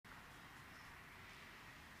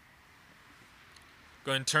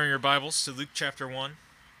Go ahead and turn your Bibles to Luke chapter 1.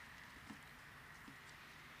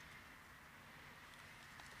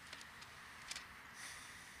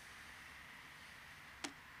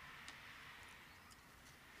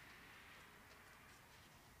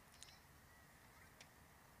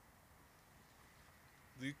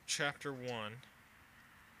 Luke chapter 1.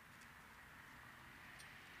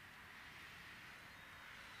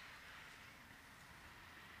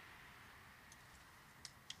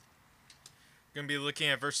 Going to be looking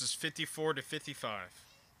at verses 54 to 55.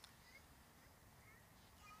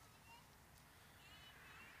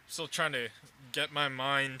 Still trying to get my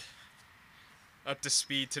mind up to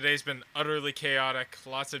speed. Today's been utterly chaotic.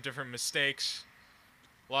 Lots of different mistakes.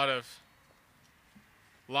 A lot of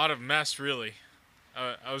mess, really.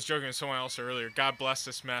 I was joking with someone else earlier. God bless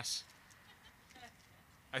this mess.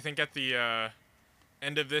 I think at the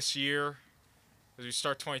end of this year, as we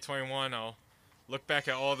start 2021, I'll look back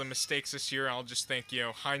at all the mistakes this year and I'll just think,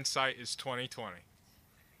 hindsight is 2020.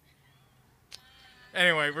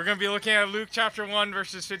 Anyway, we're going to be looking at Luke chapter 1,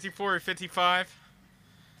 verses 54 to 55.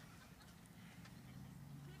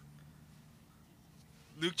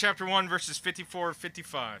 Luke chapter 1, verses 54 to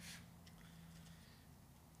 55.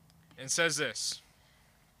 And it says this.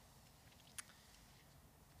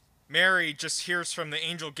 Mary just hears from the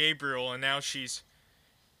angel Gabriel, and now she's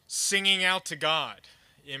singing out to God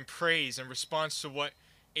in praise in response to what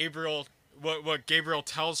Gabriel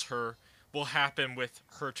tells her will happen with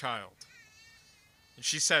her child. And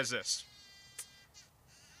she says this.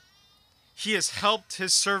 He has helped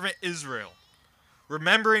his servant Israel,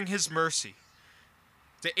 remembering his mercy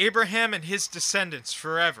to Abraham and his descendants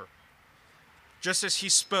forever, just as he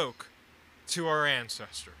spoke to our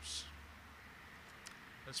ancestors.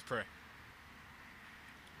 Let's pray.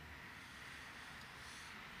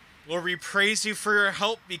 Lord, we praise you for your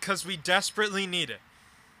help because we desperately need it.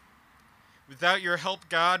 Without your help,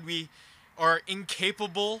 God, we are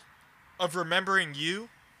incapable of remembering you.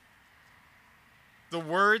 The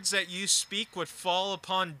words that you speak would fall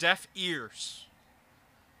upon deaf ears.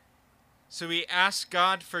 So we ask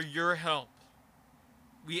God for your help.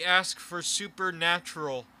 We ask for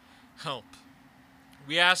supernatural help.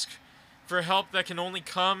 We ask for help that can only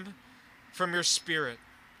come from your Spirit.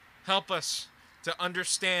 Help us to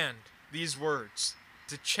understand these words,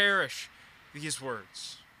 to cherish these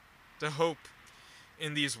words, to hope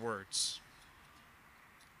in these words.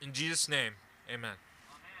 In Jesus' name, amen.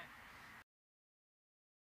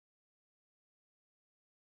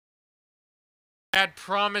 Dad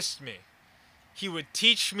promised me he would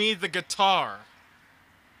teach me the guitar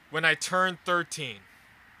when I turned 13.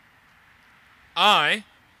 I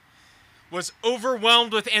was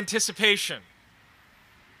overwhelmed with anticipation.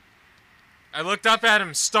 I looked up at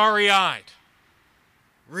him starry-eyed.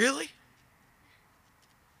 Really?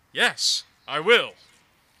 Yes, I will.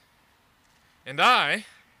 And I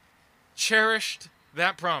cherished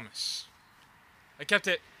that promise. I kept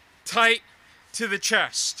it tight to the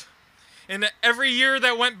chest. And every year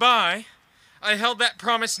that went by, I held that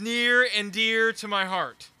promise near and dear to my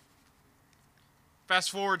heart.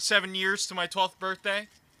 Fast forward 7 years to my 12th birthday.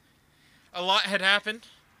 A lot had happened.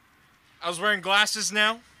 I was wearing glasses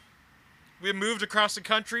now. We had moved across the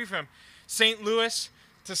country from St. Louis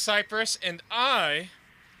to Cyprus, and I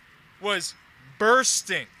was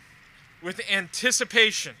bursting with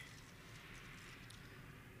anticipation.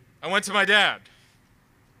 I went to my dad.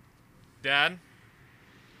 Dad,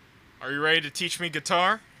 are you ready to teach me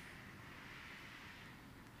guitar?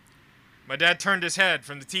 My dad turned his head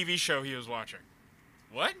from the TV show he was watching.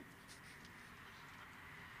 What?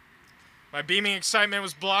 My beaming excitement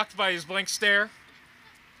was blocked by his blank stare.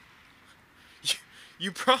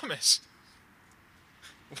 You promised.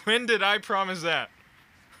 When did I promise that?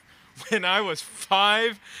 When I was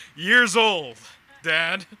 5 years old,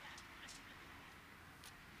 Dad.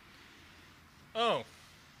 Oh.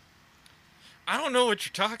 I don't know what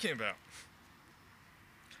you're talking about.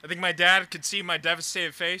 I think my dad could see my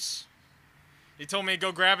devastated face. He told me to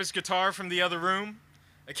go grab his guitar from the other room.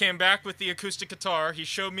 I came back with the acoustic guitar. He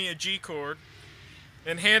showed me a G chord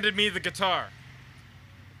and handed me the guitar.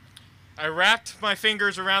 I wrapped my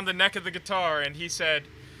fingers around the neck of the guitar and he said,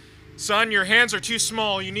 "Son, your hands are too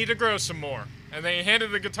small. You need to grow some more." And then he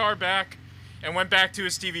handed the guitar back and went back to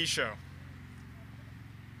his TV show.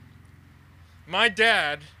 My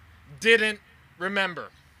dad didn't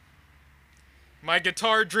remember. My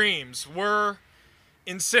guitar dreams were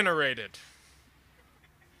incinerated.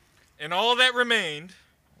 And all that remained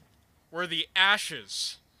were the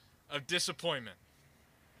ashes of disappointment.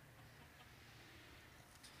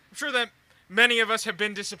 I'm sure that many of us have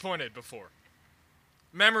been disappointed before.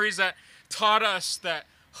 Memories that taught us that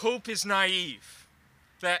hope is naive.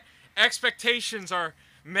 that expectations are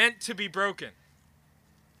meant to be broken,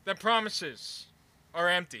 that promises are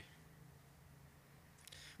empty.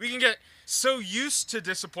 We can get so used to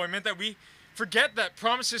disappointment that we forget that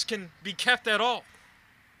promises can be kept at all.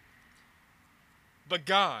 But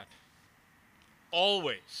God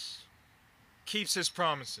always keeps his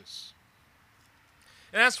promises.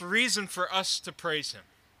 And that's reason for us to praise him.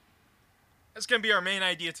 That's going to be our main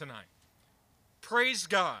idea tonight. Praise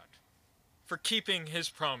God for keeping his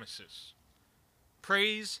promises.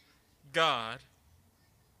 Praise God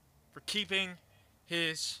for keeping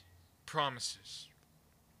his promises.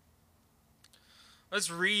 Let's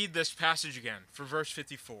read this passage again for verse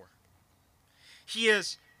 54. He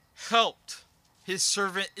has helped his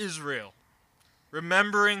servant Israel,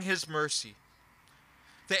 remembering his mercy,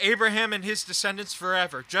 to Abraham and his descendants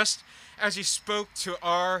forever, just as he spoke to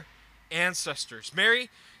our ancestors. Mary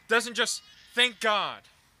doesn't just thank God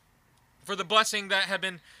for the blessing that had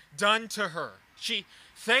been done to her. She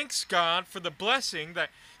thanks God for the blessing that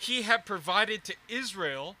he had provided to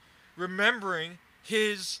Israel, remembering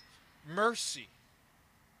his mercy.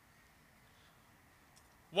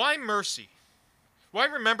 Why mercy? Why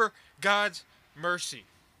remember God's mercy?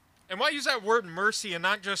 And why use that word mercy and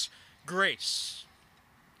not just grace?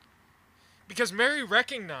 Because Mary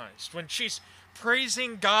recognized when she's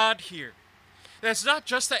praising God here, that it's not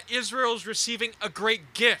just that Israel is receiving a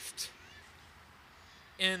great gift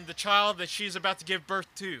in the child that she's about to give birth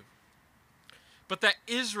to, but that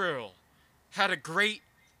Israel had a great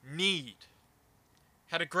need.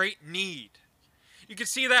 Had a great need. You can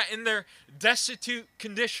see that in their destitute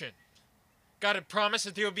condition. God had promised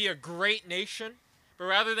that they would be a great nation, but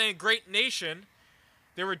rather than a great nation,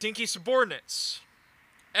 they were dinky subordinates,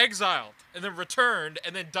 exiled, and then returned,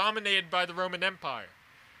 and then dominated by the Roman Empire.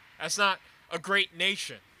 That's not a great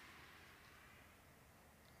nation.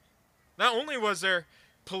 Not only was their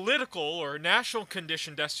political or national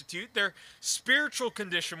condition destitute, their spiritual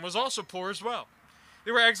condition was also poor as well.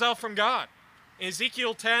 They were exiled from God. In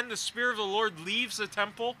Ezekiel 10, the Spirit of the Lord leaves the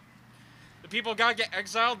temple. The people of God get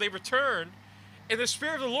exiled, they return, and the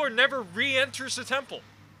Spirit of the Lord never re-enters the temple.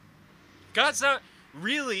 God's not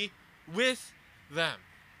really with them.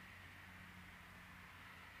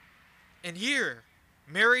 And here,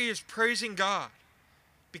 Mary is praising God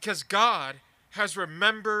because God has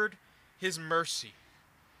remembered his mercy.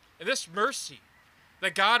 And this mercy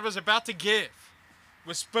that God was about to give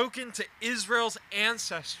was spoken to Israel's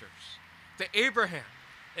ancestors, to Abraham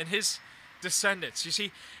and his descendants. You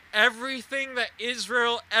see, everything that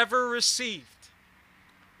Israel ever received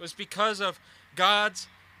was because of God's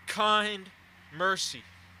kind mercy.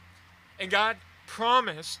 And God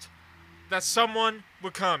promised that someone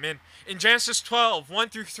would come. In Genesis 12, 1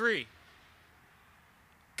 through 3,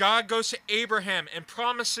 God goes to Abraham and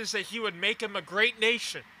promises that he would make him a great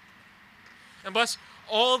nation and bless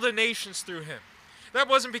all the nations through him. That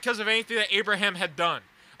wasn't because of anything that Abraham had done.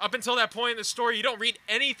 Up until that point in the story, you don't read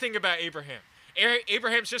anything about Abraham.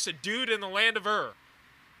 Abraham's just a dude in the land of Ur,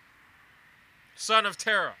 son of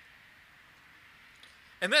Terah.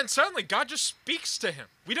 And then suddenly God just speaks to him.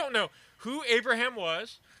 We don't know who Abraham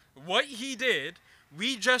was, what he did.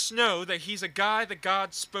 We just know that he's a guy that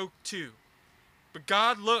God spoke to. But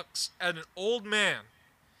God looks at an old man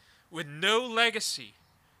with no legacy,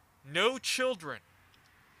 no children,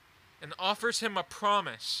 and offers him a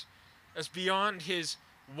promise that's beyond his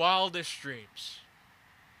wildest dreams.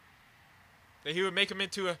 That he would make him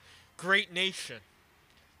into a great nation.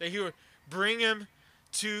 That he would bring him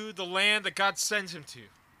to the land that God sends him to.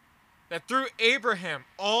 That through Abraham,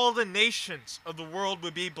 all the nations of the world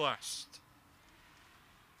would be blessed.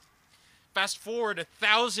 Fast forward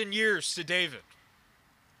 1,000 years to David.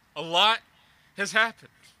 A lot has happened.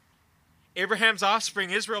 Abraham's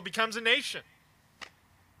offspring, Israel, becomes a nation.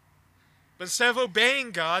 But instead of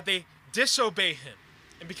obeying God, they disobey him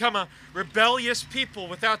and become a rebellious people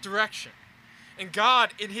without direction. And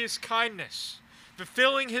God, in his kindness,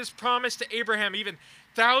 fulfilling his promise to Abraham even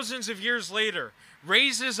thousands of years later,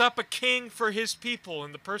 raises up a king for his people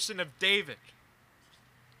in the person of David.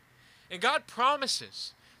 And God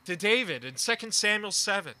promises to David in 2 Samuel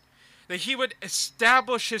 7 that he would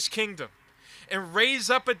establish his kingdom and raise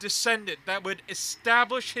up a descendant that would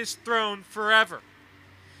establish his throne forever.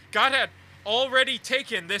 God had already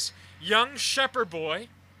taken this young shepherd boy,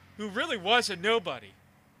 who really was a nobody,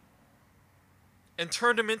 and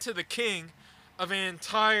turned him into the king of an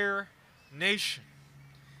entire nation.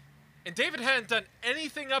 And David hadn't done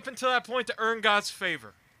anything up until that point to earn God's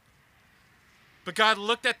favor. But God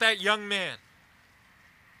looked at that young man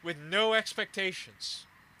with no expectations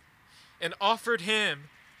and offered him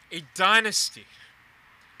a dynasty,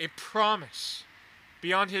 a promise,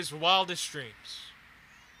 beyond his wildest dreams.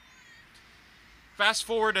 Fast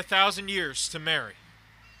forward 1,000 years to Mary.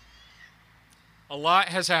 A lot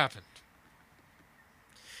has happened.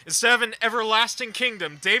 Instead of an everlasting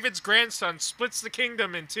kingdom, David's grandson splits the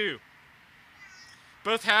kingdom in two.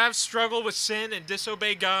 Both halves struggle with sin and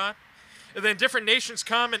disobey God, and then different nations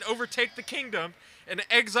come and overtake the kingdom and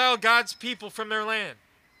exile God's people from their land.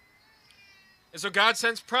 And so God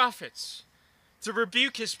sends prophets to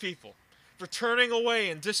rebuke his people for turning away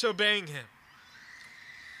and disobeying him.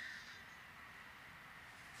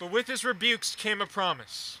 But with his rebukes came a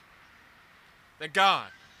promise that God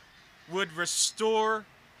would restore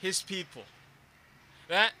his people.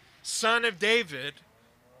 That son of David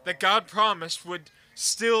that God promised would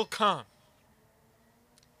still come.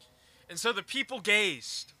 And so the people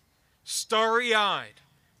gazed, starry-eyed,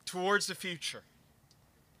 towards the future.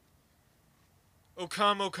 O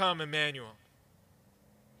come, Emmanuel.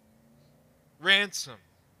 Ransom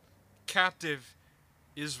captive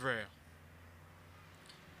Israel.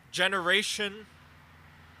 Generation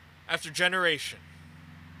after generation,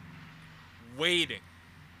 waiting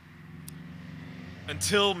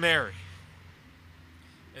until Mary.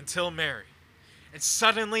 And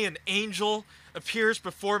suddenly an angel appears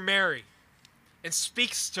before Mary and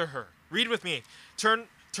speaks to her. Read with me. Turn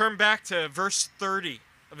back to verse 30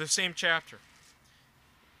 of the same chapter.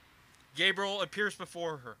 Gabriel appears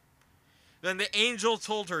before her. Then the angel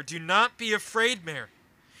told her, "Do not be afraid, Mary,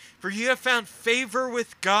 for you have found favor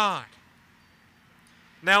with God.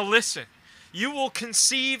 Now listen, you will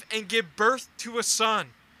conceive and give birth to a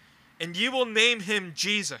son, and you will name him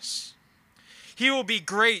Jesus. He will be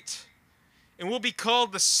great and will be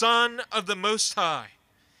called the Son of the Most High.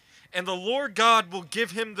 And the Lord God will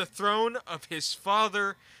give him the throne of his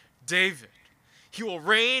father David. He will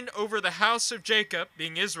reign over the house of Jacob,"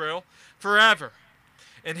 being Israel, "forever.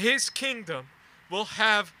 And his kingdom will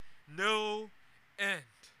have no end."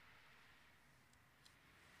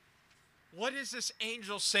 What is this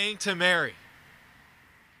angel saying to Mary?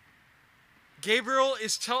 Gabriel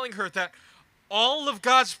is telling her that all of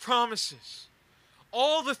God's promises,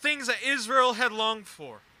 all the things that Israel had longed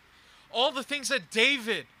for, all the things that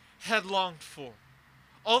David had longed for,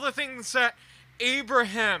 all the things that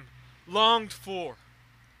Abraham longed for,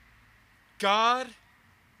 God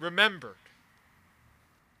remembered.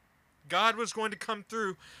 God was going to come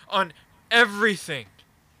through on everything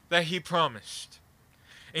that he promised.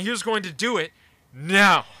 And he was going to do it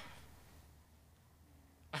now.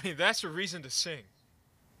 I mean, that's a reason to sing.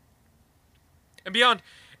 And beyond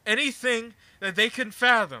anything that they can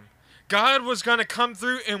fathom, God was going to come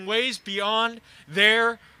through in ways beyond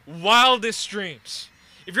their wildest dreams.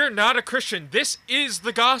 If you're not a Christian, this is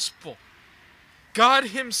the gospel. God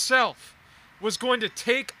himself was going to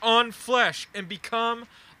take on flesh and become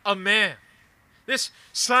a man. This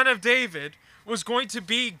son of David was going to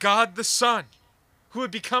be God the Son, who would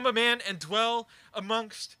become a man and dwell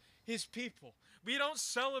amongst his people. We don't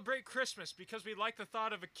celebrate Christmas because we like the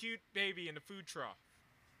thought of a cute baby in a food trough.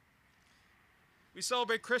 We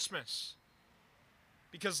celebrate Christmas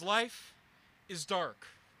because life is dark.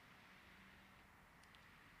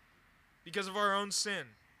 Because of our own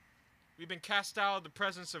sin, we've been cast out of the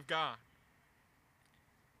presence of God.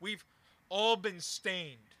 We've all been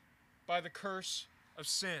stained by the curse of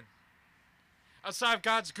sin. Outside of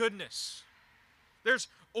God's goodness, there's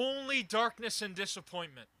only darkness and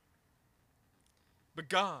disappointment. But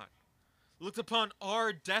God looked upon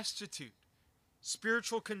our destitute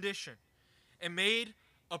spiritual condition and made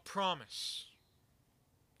a promise.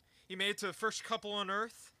 He made it to the first couple on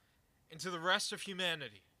earth and to the rest of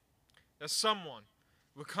humanity that someone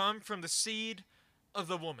would come from the seed of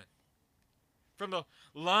the woman, from the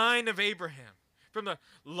line of Abraham, from the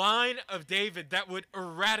line of David, that would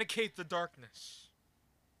eradicate the darkness,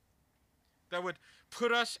 that would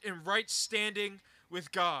put us in right standing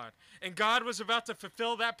with God. And God was about to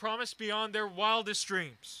fulfill that promise beyond their wildest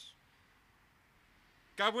dreams.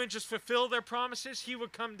 God wouldn't just fulfill their promises, he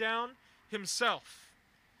would come down himself.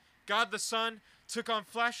 God the Son took on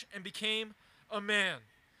flesh and became a man.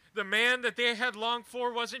 The man that they had longed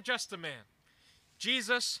for wasn't just a man.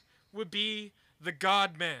 Jesus would be the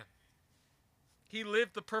God-man. He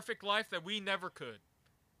lived the perfect life that we never could.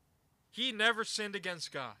 He never sinned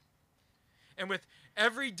against God. And with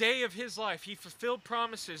every day of his life, he fulfilled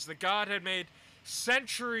promises that God had made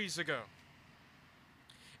centuries ago.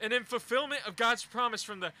 And in fulfillment of God's promise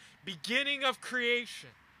from the beginning of creation,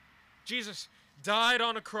 Jesus died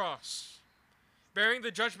on a cross, bearing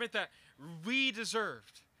the judgment that we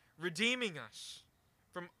deserved, redeeming us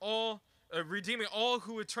from redeeming all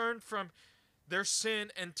who would turn from their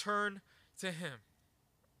sin and turn to him.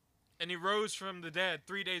 And he rose from the dead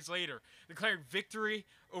 3 days later, declaring victory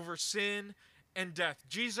over sin and death.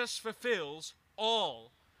 Jesus fulfills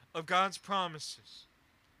all of God's promises.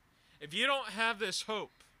 If you don't have this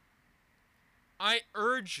hope, I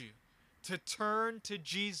urge you to turn to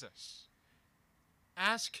Jesus.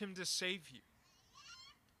 Ask him to save you,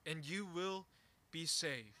 and you will be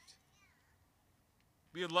saved.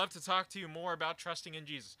 We would love to talk to you more about trusting in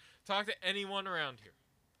Jesus. Talk to anyone around here.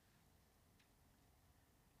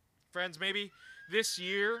 Friends, maybe this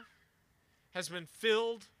year has been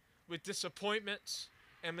filled with disappointments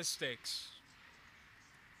and mistakes.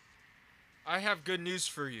 I have good news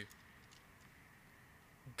for you.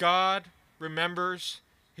 God remembers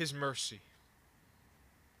his mercy.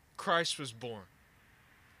 Christ was born.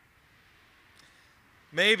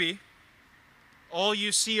 Maybe all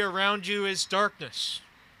you see around you is darkness.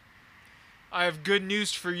 I have good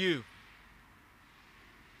news for you.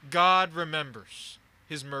 God remembers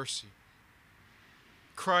his mercy.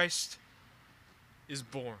 Christ is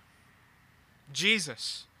born.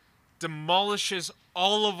 Jesus demolishes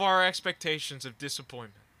all of our expectations of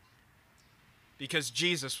disappointment because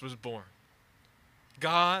Jesus was born.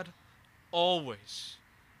 God always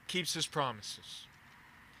keeps his promises.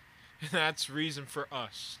 And that's reason for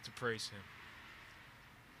us to praise him.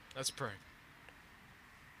 Let's pray.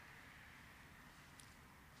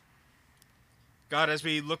 God, as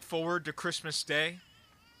we look forward to Christmas Day,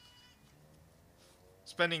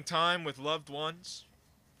 spending time with loved ones,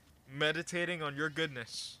 meditating on your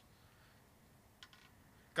goodness,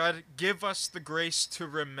 God, give us the grace to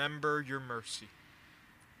remember your mercy.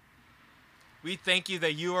 We thank you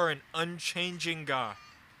that you are an unchanging God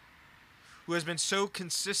who has been so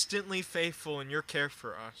consistently faithful in your care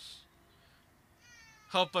for us.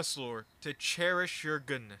 Help us, Lord, to cherish your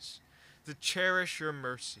goodness, to cherish your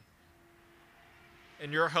mercy,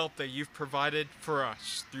 and your help that you've provided for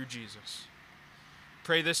us through Jesus.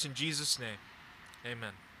 Pray this in Jesus' name.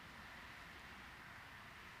 Amen.